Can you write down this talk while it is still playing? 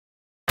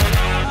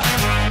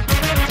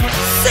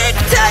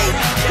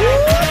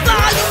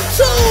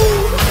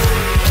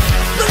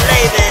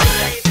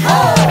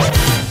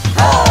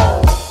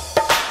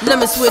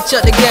I'ma switch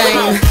up the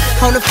game.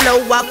 On the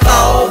floor I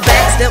fall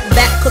back, step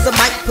back cause I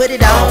might put it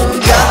on,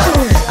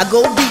 yeah. I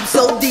go deep,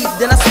 so deep,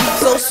 then I sweep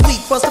so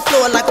sweet, cross the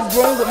floor like a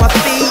broom with my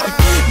feet.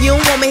 You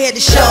don't want me head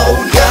to show,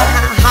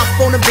 yeah. I hop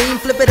on the beam,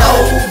 flip it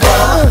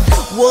over.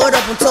 Wood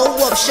up and toe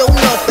up, show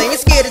nothing. Ain't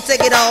scared to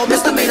take it all,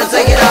 misdemeanor,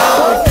 take it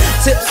all.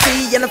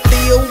 Tipsy and I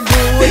feel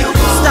good.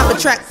 Stop the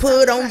track,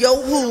 put on your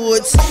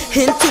hoods.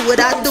 Into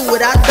it, I do it,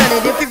 I done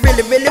it. If you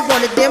really, really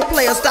want it, then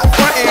play or stop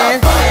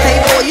frontin'.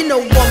 Hey boy, you know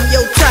I'm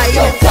your type.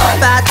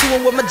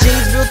 5'2" with my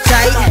jeans real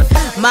tight.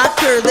 My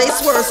curves, they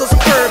swerve so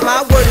superb.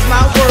 My word is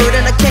my word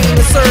and I came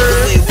to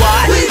serve. We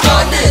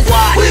run this,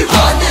 we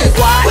run this,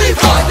 we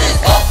run this,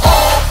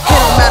 It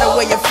don't matter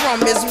where you're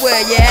from, it's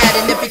where you're at.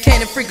 And if you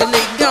can't freak a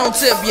league, gon'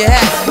 tip your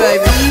hats,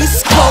 baby.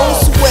 East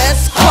Coast,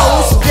 West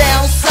Coast,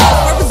 down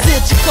south,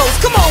 represent your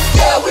coast. Come on.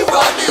 Yeah, we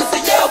run this,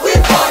 and yeah, we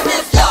run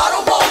this. Y'all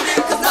don't want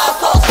it, cause now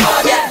folks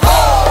run it.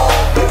 Oh,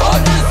 we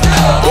run this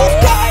now.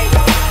 Okay.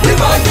 We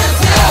run this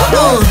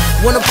now.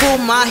 Wanna pull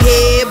my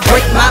head,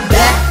 break my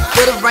back.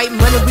 For the right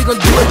money, we gon'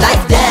 do it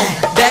like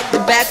that. Back to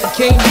back, we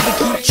can't even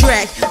keep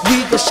track.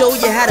 We gon' show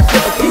you how to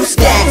flip a few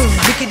stacks.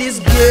 Look at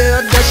this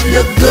girl, does she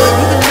look good?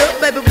 You can look,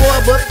 baby boy,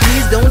 but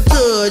please don't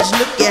touch.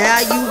 Look at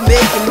how you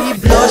making me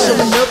blush.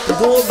 Showing up to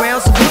go around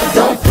so people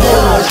don't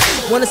push.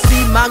 Wanna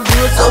see my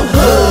good, so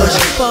hush.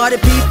 Party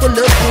people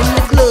up in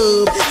the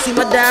club. See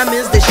my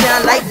diamonds, they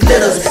shine like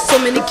glitters. So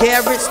many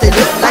carats, they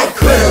look like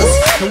critters.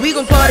 And we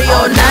gon' party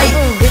all night.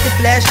 Hit the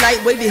flashlight,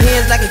 wave your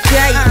hands like a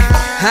kite.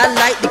 I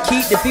like to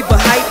keep the people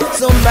hype.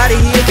 Somebody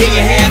here, get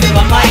your hand in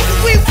my mic.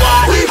 We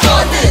run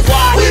this,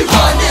 we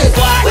run this,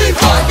 we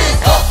run this.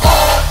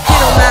 It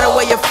don't matter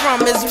where you're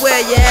from, it's where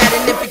you're at.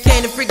 And if you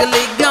can't freak a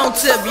league, don't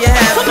tip your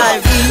hat.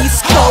 Like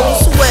East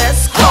Coast,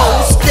 West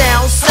Coast,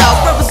 down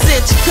south,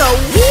 represent your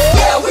coast.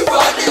 Yeah, we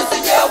run this,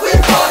 and yeah, we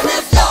run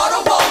this. Y'all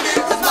don't want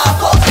it, cause my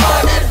folks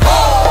run it.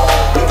 Oh,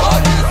 we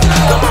run this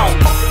now. Come on.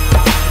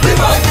 We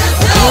run this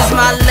now. Here's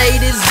my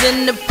ladies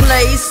in the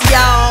place,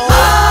 y'all.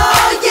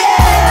 Oh,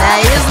 yeah. Now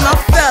here's my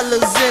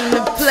fellas in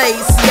the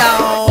place,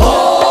 y'all.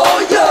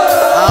 Oh,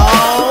 yeah.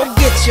 Oh,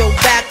 get your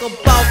back up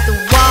off the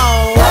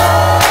wall.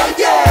 Oh,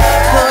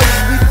 yeah. Cause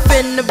we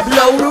finna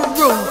blow the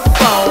roof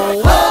off.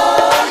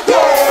 Oh,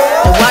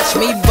 yeah. And watch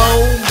me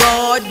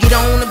Bogart, get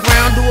on the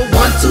ground, do a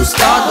 1-2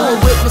 start, do it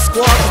with my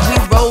squad. Cause we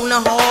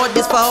rollin' hard,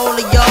 this for all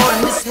of y'all.